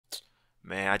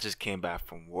Man, I just came back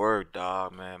from work,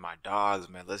 dog. Man, my dogs,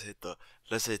 man. Let's hit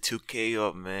 2K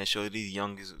up, man. Show these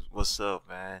youngins what's up,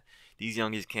 man. These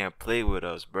youngins can't play with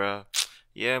us, bruh.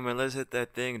 Yeah, man. Let's hit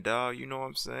that thing, dog. You know what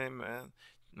I'm saying, man?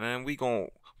 Man, we gonna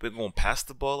pass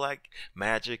the ball like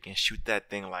Magic and shoot that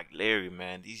thing like Larry,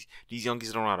 man. These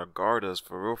youngins don't know how to guard us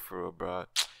for real, bruh.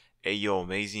 Hey, yo,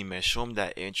 amazing, man. Show them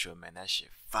that intro, man. That shit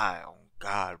fire. Oh,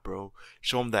 God, bro.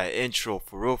 Show them that intro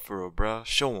for real, bruh.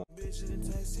 Show them.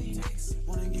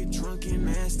 Wanna get drunk and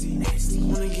nasty.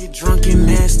 Wanna get drunk and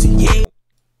nasty. Yeah.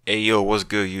 Hey yo, what's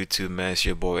good YouTube, man? It's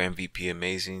your boy MVP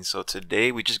Amazing. So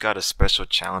today we just got a special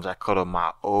challenge. I called up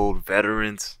my old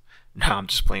veterans. Nah, I'm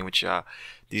just playing with y'all.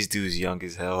 These dudes young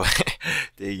as hell.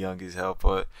 They young as hell,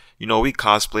 but you know, we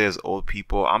cosplay as old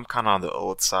people. I'm kind of on the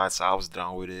old side, so I was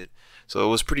down with it. So it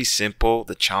was pretty simple.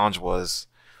 The challenge was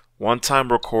one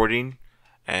time recording,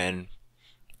 and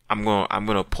I'm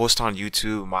gonna post on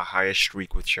YouTube my highest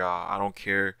streak with y'all. I don't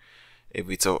care if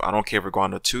I don't care if we're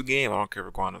going to 2 game. I don't care if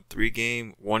we're going to 3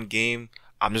 game, 1 game.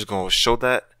 I'm just gonna show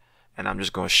that, and I'm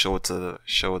just gonna show it to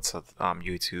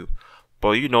YouTube.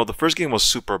 But you know, the first game was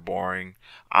super boring.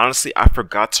 Honestly, I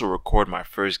forgot to record my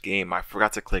first game. I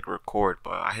forgot to click record,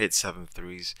 but I hit 7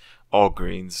 threes, all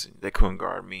greens. They couldn't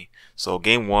guard me. So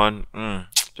game one,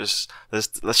 just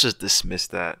let's just dismiss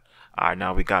that. All right,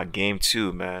 now we got game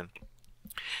two, man.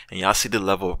 And y'all see the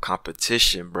level of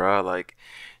competition, bro. Like,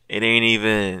 it ain't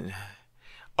even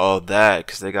all that,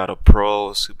 because they got a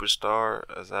pro superstar.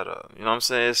 Is that you know what I'm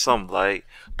saying? It's something light.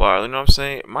 But, you know what I'm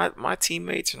saying? My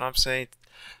teammates, you know what I'm saying?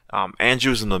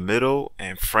 Andrew's in the middle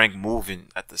and Frank moving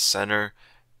at the center.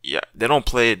 Yeah, they don't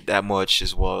play it that much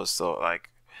as well. So, like,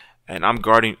 and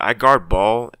I guard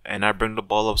ball and I bring the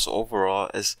ball up. So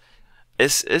overall, it's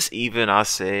even, I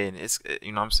say, and it's,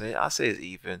 you know what I'm saying? I say it's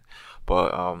even.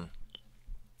 But,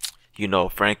 you know,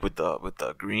 Frank with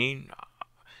the green,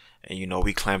 and you know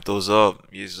we clamped those up.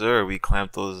 Yes, sir, we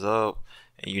clamped those up.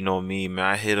 And you know me, man,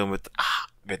 I hit him with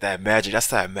that magic. That's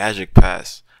that magic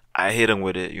pass. I hit him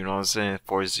with it. You know what I'm saying?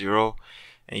 4-0,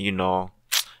 and you know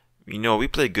we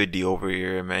play good D over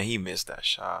here, man. He missed that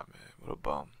shot, man. What a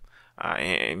bum.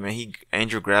 And man,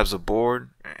 Andrew grabs a board.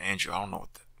 Andrew, I don't know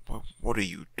what are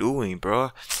you doing,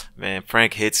 bro? Man,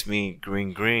 Frank hits me.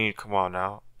 Green, green. Come on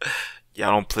now.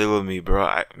 Y'all don't play with me,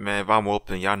 bro. Man, if I'm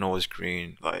open, y'all know it's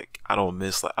green. Like, I don't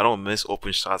miss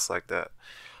open shots like that.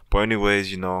 But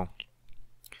anyways, you know,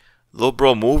 little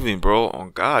bro moving, bro.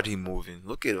 On God, he moving.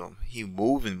 Look at him. He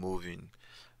moving.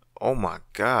 Oh my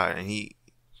God. And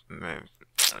man,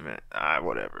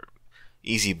 whatever.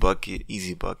 Easy bucket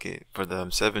for them.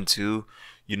 7-2.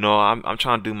 You know, I'm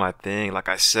trying to do my thing. Like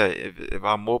I said, if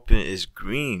I'm open, it's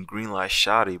green like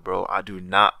shotty, bro. I do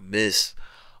not miss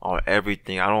on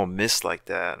everything. I don't miss like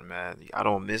that, man. I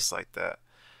don't miss like that.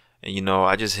 And you know,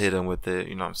 I just hit him with it.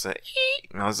 You know what I'm saying?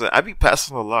 You know what I'm saying? I be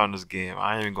passing a lot in this game.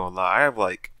 I ain't even gonna lie. I have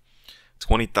like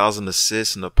 20,000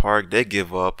 assists in the park. They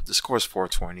give up. The score's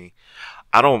 420.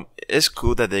 I don't. It's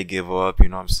cool that they give up. You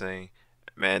know what I'm saying?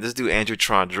 Man, this dude Andrew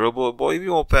trying to dribble. Boy, if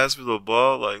you won't pass me the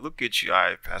ball, like, look at you. All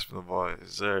right, pass me the ball.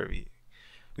 Yes, sir.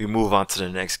 We move on to the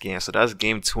next game. So that's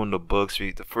game two in the books.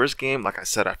 The first game, like I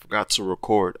said, I forgot to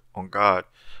record. On God.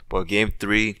 But game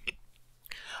three,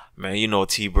 man, you know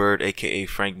T-Bird, aka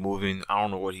Frank moving. I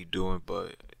don't know what he doing,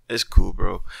 but it's cool,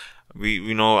 bro.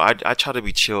 You know, I try to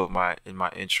be chill in my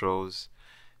intros.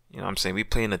 You know what I'm saying? We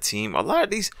playing a team. A lot of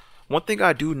these, one thing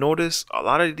I do notice, a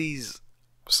lot of these,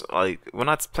 like, when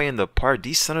I playing the part,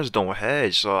 these centers don't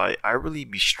hedge. So I really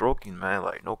be stroking, man.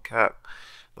 Like, no cap.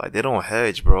 Like, they don't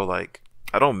hedge, bro. Like,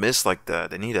 I don't miss like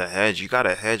that. They need a hedge. You got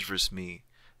to hedge versus me.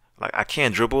 Like, I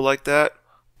can't dribble like that,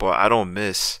 but I don't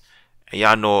miss. And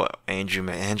y'all know Andrew,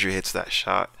 man. Andrew hits that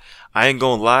shot. I ain't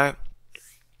gonna lie.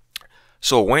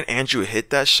 So when Andrew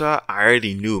hit that shot, I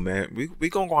already knew, man. We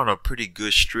gonna go on a pretty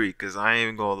good streak. Cause I ain't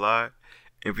even gonna lie.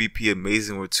 MVP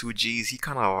amazing with 2 Gs. He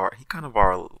kind of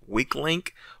our weak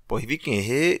link. But if he can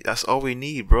hit, that's all we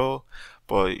need, bro.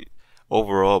 But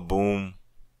overall, boom.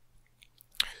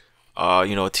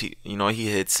 You know,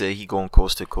 he hits it. He going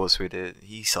coast to coast with it.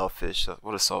 He's selfish.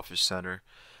 What a selfish center.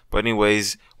 But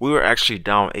anyways, we were actually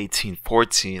down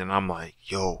 18-14, and I'm like,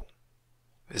 yo,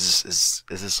 is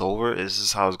this over? Is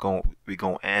this how we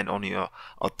gonna end only a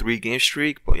 3 game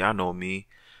streak? But y'all know me.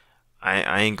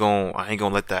 I ain't gonna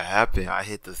let that happen. I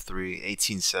hit the three,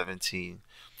 18-17.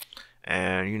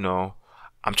 And you know,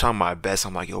 I'm trying my best.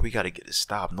 I'm like, yo, we gotta get it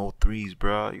stopped. No threes,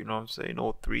 bro. You know what I'm saying?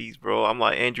 No threes, bro. I'm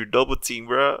like, Andrew, double team,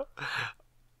 bro.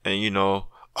 And you know,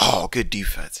 oh, good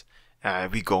defense.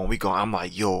 Alright, we going. I'm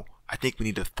like, yo, I think we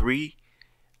need a three.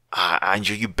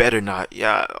 Andrew, you better not.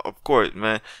 Yeah, of course,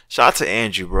 man. Shout out to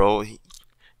Andrew, bro.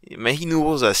 Man, he knew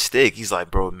what was at stake. He's like,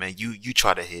 bro, man, you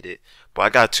try to hit it. But I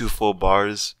got two full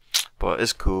bars. But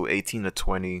it's cool. 18 to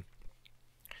 20.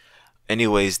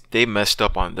 Anyways, they messed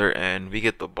up on their end. We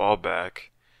get the ball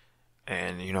back.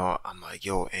 And, I'm like,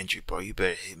 yo, Andrew, bro, you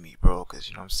better hit me, bro. Because,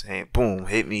 you know what I'm saying? Boom,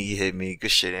 hit me, he hit me.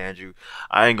 Good shit, Andrew.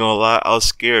 I ain't gonna lie, I was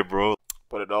scared, bro.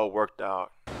 But it all worked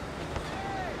out.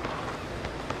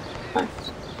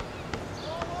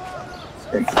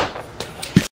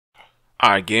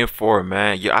 Alright, game four,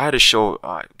 man. Yeah, I had to show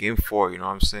game four, you know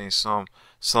what I'm saying?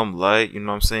 Some light, you know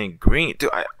what I'm saying? Green. Dude,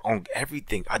 on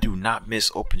everything, I do not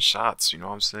miss open shots, you know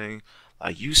what I'm saying?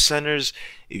 Like you centers,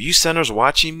 if you centers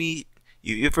watching me,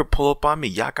 you ever pull up on me,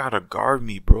 y'all gotta guard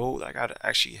me, bro. I gotta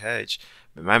actually hedge.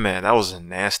 But my man, that was a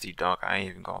nasty dunk. I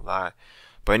ain't even gonna lie.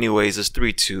 But anyways, it's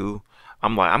 3-2.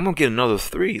 I'm like, I'm gonna get another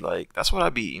three. Like, that's what I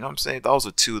be, you know what I'm saying? That was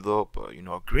a two though, but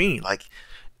green. Like,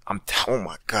 oh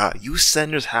my god, you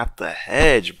centers have to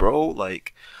hedge, bro.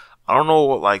 Like, I don't know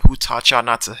like who taught y'all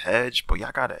not to hedge, but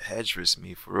y'all gotta hedge versus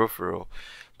me for real, for real.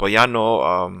 But y'all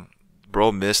know,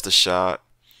 bro missed the shot,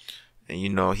 and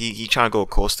he trying to go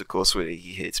coast to coast with it.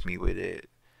 He hits me with it.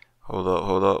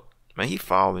 Hold up, man. He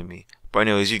fouling me. But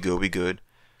anyways, you good? We good.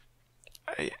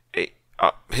 Hey,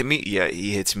 hit me? Yeah,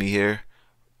 he hits me here.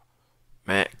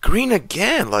 Man, green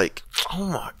again. Like, oh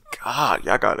my god,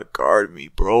 y'all gotta guard me,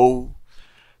 bro.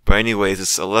 But anyways,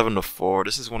 it's 11 to 4.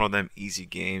 This is one of them easy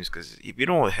games because if you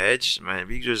don't hedge, man, if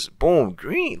you just boom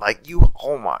green, like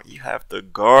oh my, you have to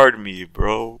guard me,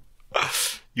 bro.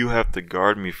 You have to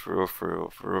guard me for real, for real,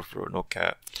 for real, for real, no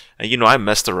cap. And I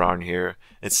messed around here.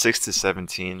 It's 6 to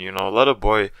 17. Let a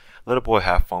boy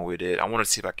have fun with it. I want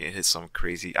to see if I can hit something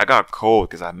crazy. I got cold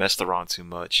because I messed around too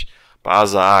much. But I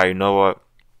was like, alright, you know what?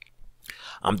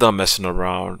 I'm done messing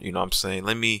around. You know what I'm saying?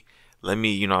 Let me,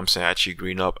 you know what I'm saying, actually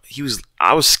green up.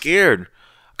 I was scared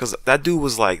because that dude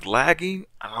was like lagging,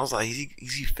 and I was like,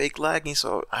 is he fake lagging?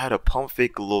 So I had to pump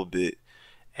fake a little bit,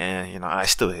 and I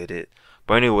still hit it.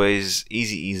 But anyways,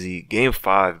 easy. Game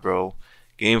 5, bro.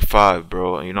 Game 5,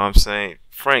 bro. You know what I'm saying?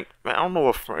 Frank, man, I don't know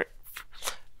what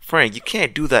Frank, you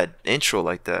can't do that intro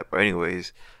like that. But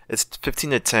anyways, it's 15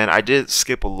 to 10. I did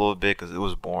skip a little bit because it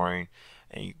was boring.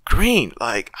 And green,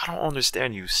 like, I don't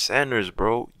understand you centers,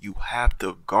 bro. You have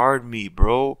to guard me,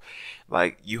 bro.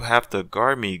 Like, you have to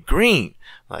guard me. Green,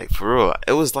 like, for real.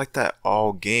 It was like that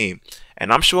all game.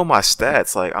 And I'm showing my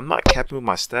stats. Like, I'm not capping with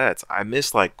my stats. I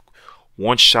missed, like,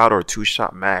 one shot or two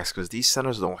shot max because these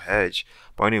centers don't hedge.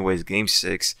 But anyways, game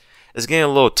 6. It's getting a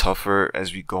little tougher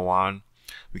as we go on.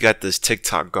 We got this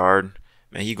TikTok guard.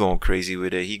 Man, he going crazy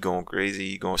with it. He going crazy.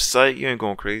 He going sight. You ain't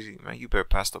going crazy. Man, you better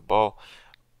pass the ball.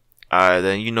 Alright,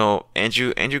 then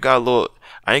Andrew got a little.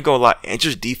 I ain't gonna lie,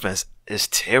 Andrew's defense is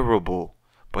terrible,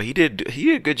 but he did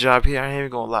a good job here. I ain't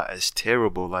even gonna lie, it's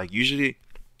terrible. Like usually,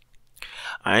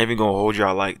 I ain't even gonna hold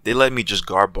y'all. Like they let me just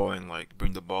guard ball and like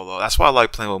bring the ball up. That's why I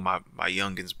like playing with my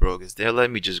youngins, bro. Cause they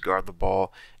let me just guard the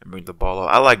ball and bring the ball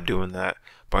up. I like doing that.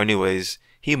 But anyways,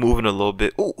 he moving a little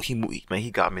bit. Oh, man,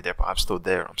 he got me there, but I'm still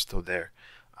there. I'm still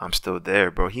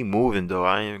there, bro. He moving though.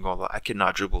 I ain't even gonna lie. I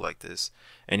cannot dribble like this.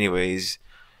 Anyways.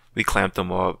 We clamped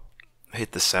them up,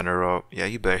 hit the center up. Yeah,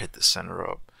 you better hit the center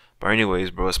up. But anyways,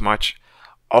 bro, it's much.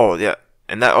 Oh yeah,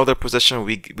 and that other possession,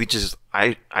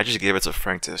 I just gave it to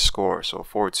Frank to score. So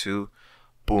 4-2,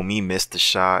 boom, he missed the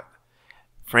shot.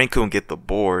 Frank couldn't get the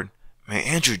board. Man,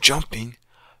 Andrew jumping.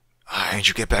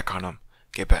 Andrew, get back on him.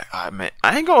 Get back. Man,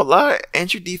 I ain't gonna lie,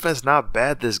 Andrew defense not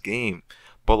bad this game,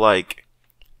 but like,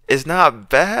 it's not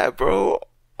bad, bro.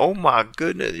 Oh my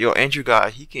goodness, yo, Andrew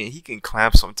he can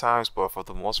clamp sometimes, but for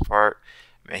the most part,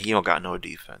 man, he don't got no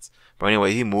defense. But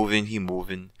anyway, he moving. You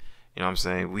know what I'm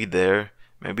saying? We there,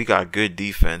 man. We got good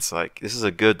defense. Like this is a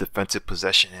good defensive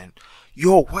possession. And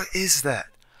yo, what is that?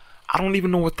 I don't even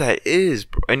know what that is,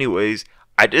 bro. Anyways,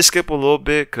 I did skip a little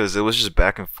bit because it was just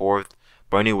back and forth.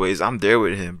 But anyways, I'm there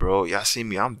with him, bro. Y'all see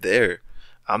me? I'm there,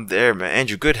 man.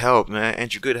 Andrew, good help, man.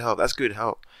 Andrew, good help. That's good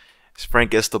help. Frank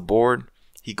gets the board.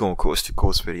 He going coast to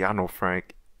coast with it. Y'all know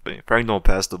Frank. But Frank don't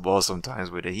pass the ball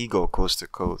sometimes with it. He go coast to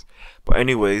coast. But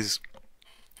anyways,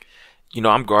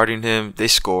 I'm guarding him. They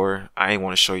score. I ain't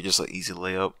want to show you just an easy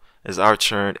layup. It's our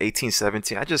turn.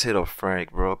 18-17. I just hit up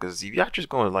Frank, bro. Because if y'all just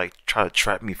going to like try to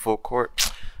trap me full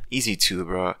court, easy too,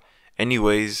 bro.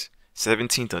 Anyways,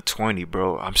 17-20,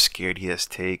 bro. I'm scared he has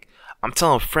take. I'm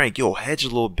telling Frank, yo, hedge a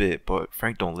little bit. But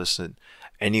Frank don't listen.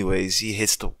 Anyways, he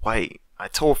hits the white. I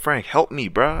told Frank, help me,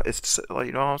 bro. It's like,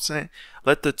 you know what I'm saying?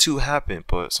 Let the two happen,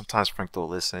 but sometimes Frank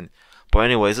don't listen. But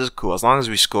anyways, it's cool. As long as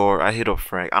we score, I hit up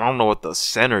Frank. I don't know what the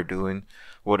center doing.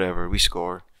 Whatever, we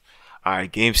score.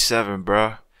 Alright, game 7,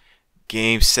 bro.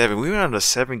 Game 7. We went on a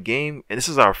 7 game, and this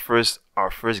is our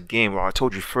our first game, where I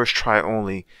told you first try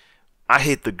only, I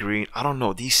hit the green. I don't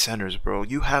know these centers, bro.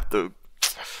 You have to,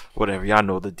 whatever. Y'all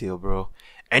know the deal, bro.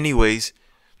 Anyways,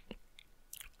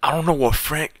 I don't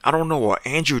know what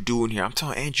Andrew doing here. I'm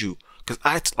telling Andrew, cause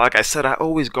like I said, I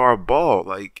always guard ball.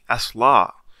 Like that's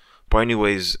law. But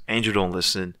anyways, Andrew don't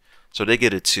listen, so they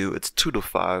get a 2. It's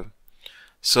 2-5.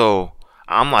 So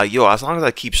I'm like, yo, as long as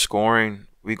I keep scoring,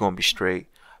 we gonna be straight.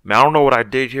 Man, I don't know what I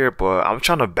did here, but I'm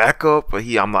trying to back up. But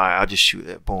I'm like, I'll just shoot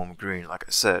it. Boom, green. Like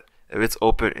I said, if it's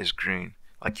open, it's green.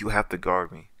 Like you have to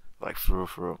guard me. Like for real,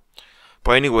 for real.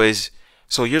 But anyways,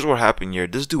 so here's what happened here.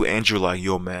 This dude Andrew like,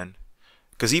 yo, man,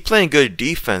 cause he playing good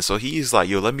defense. So he's like,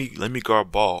 yo, let me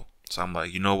guard ball. So I'm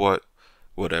like, you know what?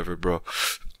 Whatever, bro.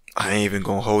 I ain't even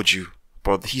gonna hold you.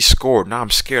 But he scored. Now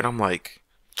I'm scared. I'm like,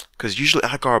 cause usually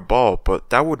I guard ball, but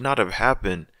that would not have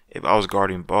happened if I was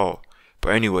guarding ball.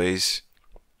 But anyways,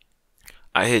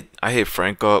 I hit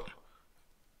Frank up.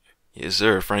 Yes,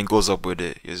 sir. Frank goes up with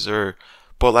it. Yes, sir.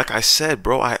 But like I said,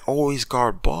 bro, I always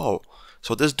guard ball.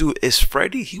 So this dude is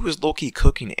Freddie. He was low key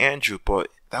cooking Andrew, but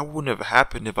that wouldn't have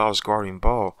happened if I was guarding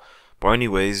ball. But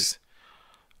anyways,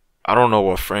 I don't know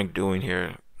what Frank doing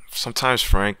here. Sometimes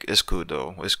Frank is cool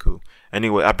though. It's cool.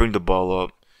 Anyway, I bring the ball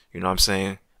up. You know what I'm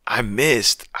saying? I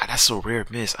missed. That's a rare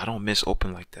miss. I don't miss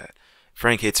open like that.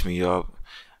 Frank hits me up.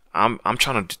 I'm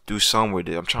trying to do something with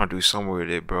it. I'm trying to do something with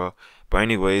it, bro. But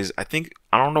anyways, I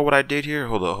don't know what I did here.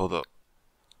 Hold up.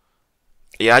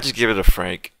 Yeah, I just give it to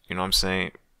Frank. You know what I'm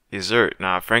saying? Is there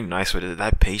Frank nice with it.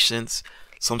 That patience.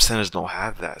 Some centers don't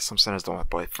have that. Some centers don't have,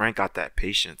 but Frank got that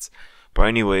patience. But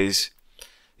anyways,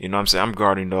 you know what I'm saying? I'm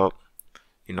guarding up.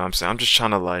 You know what I'm saying? I'm just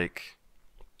trying to like,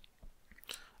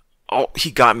 oh,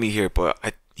 he got me here, but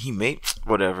he made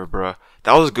whatever, bro.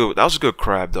 That was good. That was a good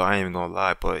crab though. I ain't even gonna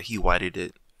lie, but he whited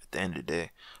it at the end of the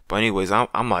day. But anyways,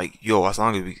 I'm like, yo, as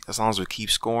long as we keep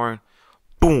scoring,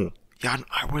 boom. Yeah,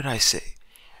 what did I say?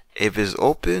 If it's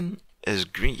open, it's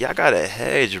green. Y'all got a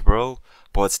hedge, bro.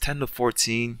 But it's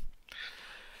 10-14.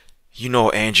 You know,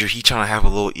 Andrew, he trying to have a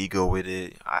little ego with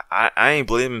it. I ain't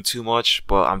blaming him too much,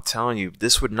 but I'm telling you,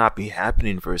 this would not be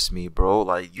happening versus me, bro.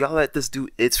 Like, you gotta let this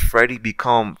dude, it's Freddie,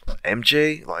 become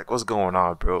MJ. Like, what's going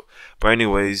on, bro? But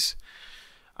anyways,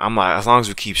 I'm like, as long as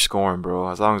we keep scoring, bro.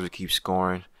 As long as we keep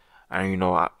scoring. And, you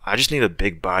know, I just need a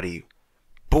big body.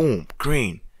 Boom,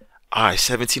 green. Alright,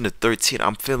 17-13.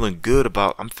 I'm feeling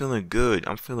good.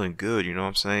 You know what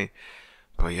I'm saying?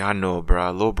 But y'all know,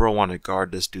 bro. Lil bro want to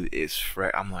guard this dude. It's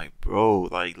Fred. I'm like, bro,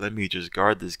 like, let me just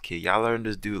guard this kid. Y'all learn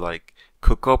this dude, like,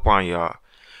 cook up on y'all.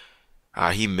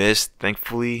 He missed.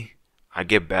 Thankfully, I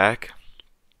get back.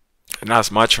 And now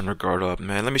it's my turn to guard up,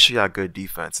 man. Let me show y'all good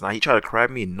defense. Now, he tried to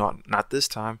crab me. Not this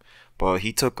time. But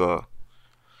he took a,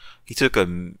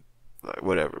 like,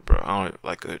 whatever, bro. I don't,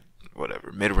 like a,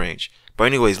 whatever, mid-range. But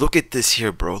anyways, look at this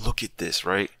here, bro. Look at this,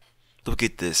 right? Look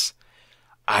at this.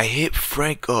 I hit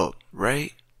Frank up,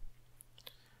 right?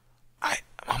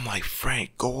 I'm like,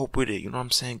 Frank, go up with it. You know what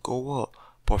I'm saying? Go up.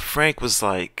 But Frank was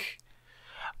like,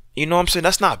 you know what I'm saying?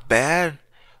 That's not bad.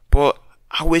 But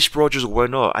I wish bro just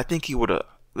went up. I think he would have.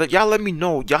 Like, y'all let me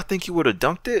know. Y'all think he would have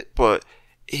dunked it? But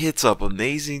it hits up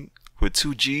amazing with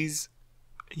 2 G's.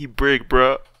 He break,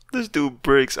 bro. This dude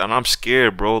breaks. And I'm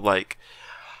scared, bro. Like,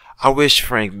 I wish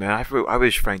Frank, man. I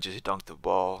wish Frank just dunked the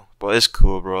ball. But it's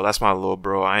cool, bro. That's my little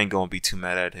bro. I ain't gonna be too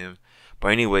mad at him. But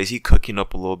anyways, he cooking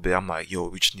up a little bit. I'm like, yo,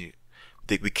 we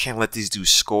can't let these dudes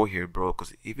score here, bro.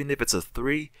 Because even if it's a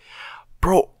 3,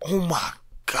 bro, oh my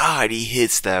God, he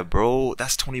hits that, bro.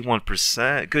 That's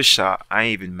 21%. Good shot. I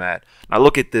ain't even mad. Now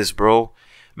look at this, bro.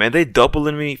 Man, they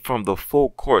doubling me from the full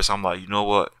course. I'm like, you know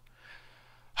what?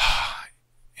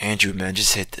 Andrew, man,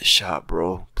 just hit the shot,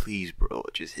 bro. Please, bro,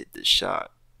 just hit the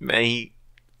shot. Man,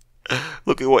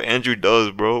 look at what Andrew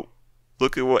does, bro.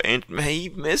 Look at what Andrew, man, he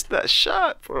missed that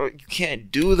shot, bro. You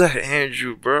can't do that,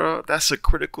 Andrew, bro. That's a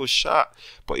critical shot.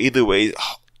 But either way,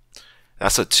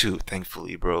 that's a 2,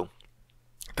 thankfully, bro.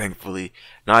 Thankfully.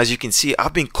 Now, as you can see,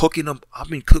 I've been cooking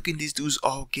these dudes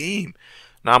all game.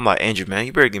 Now I'm like, Andrew, man,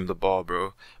 you better give him the ball,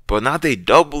 bro. But now they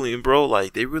doubling, bro.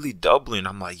 Like, they really doubling.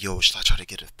 I'm like, yo, should I try to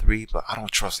get a 3? But I don't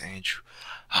trust Andrew.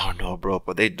 I don't know, bro.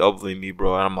 But they doubling me,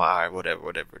 bro. And I'm like, all right,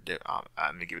 whatever. I'm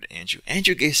gonna give it to Andrew.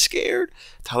 Andrew gets scared.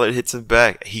 Tyler hits him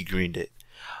back. He greened it.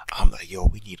 I'm like, yo,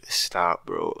 we need to stop,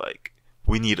 bro. Like,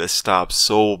 we need to stop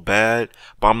so bad.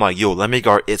 But I'm like, yo, let me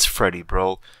guard. It's Freddie,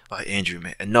 bro. Like, Andrew,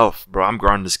 man, enough, bro. I'm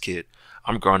guarding this kid.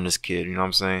 You know what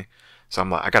I'm saying? So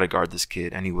I'm like, I gotta guard this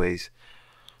kid. Anyways.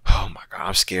 Oh my God,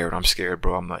 I'm scared,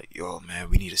 bro. I'm like, yo,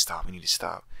 man, we need to stop.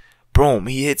 Boom,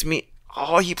 he hits me.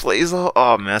 Oh, he plays.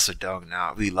 Oh, man, that's a dog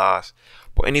now. We lost.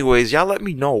 But anyways, y'all let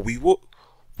me know.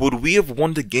 Would we have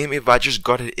won the game if I just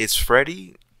got it? It's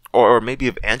Freddy, or maybe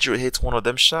if Andrew hits one of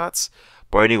them shots.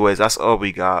 But anyways, that's all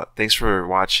we got. Thanks for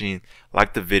watching.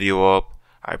 Like the video up.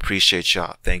 I appreciate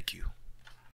y'all. Thank you.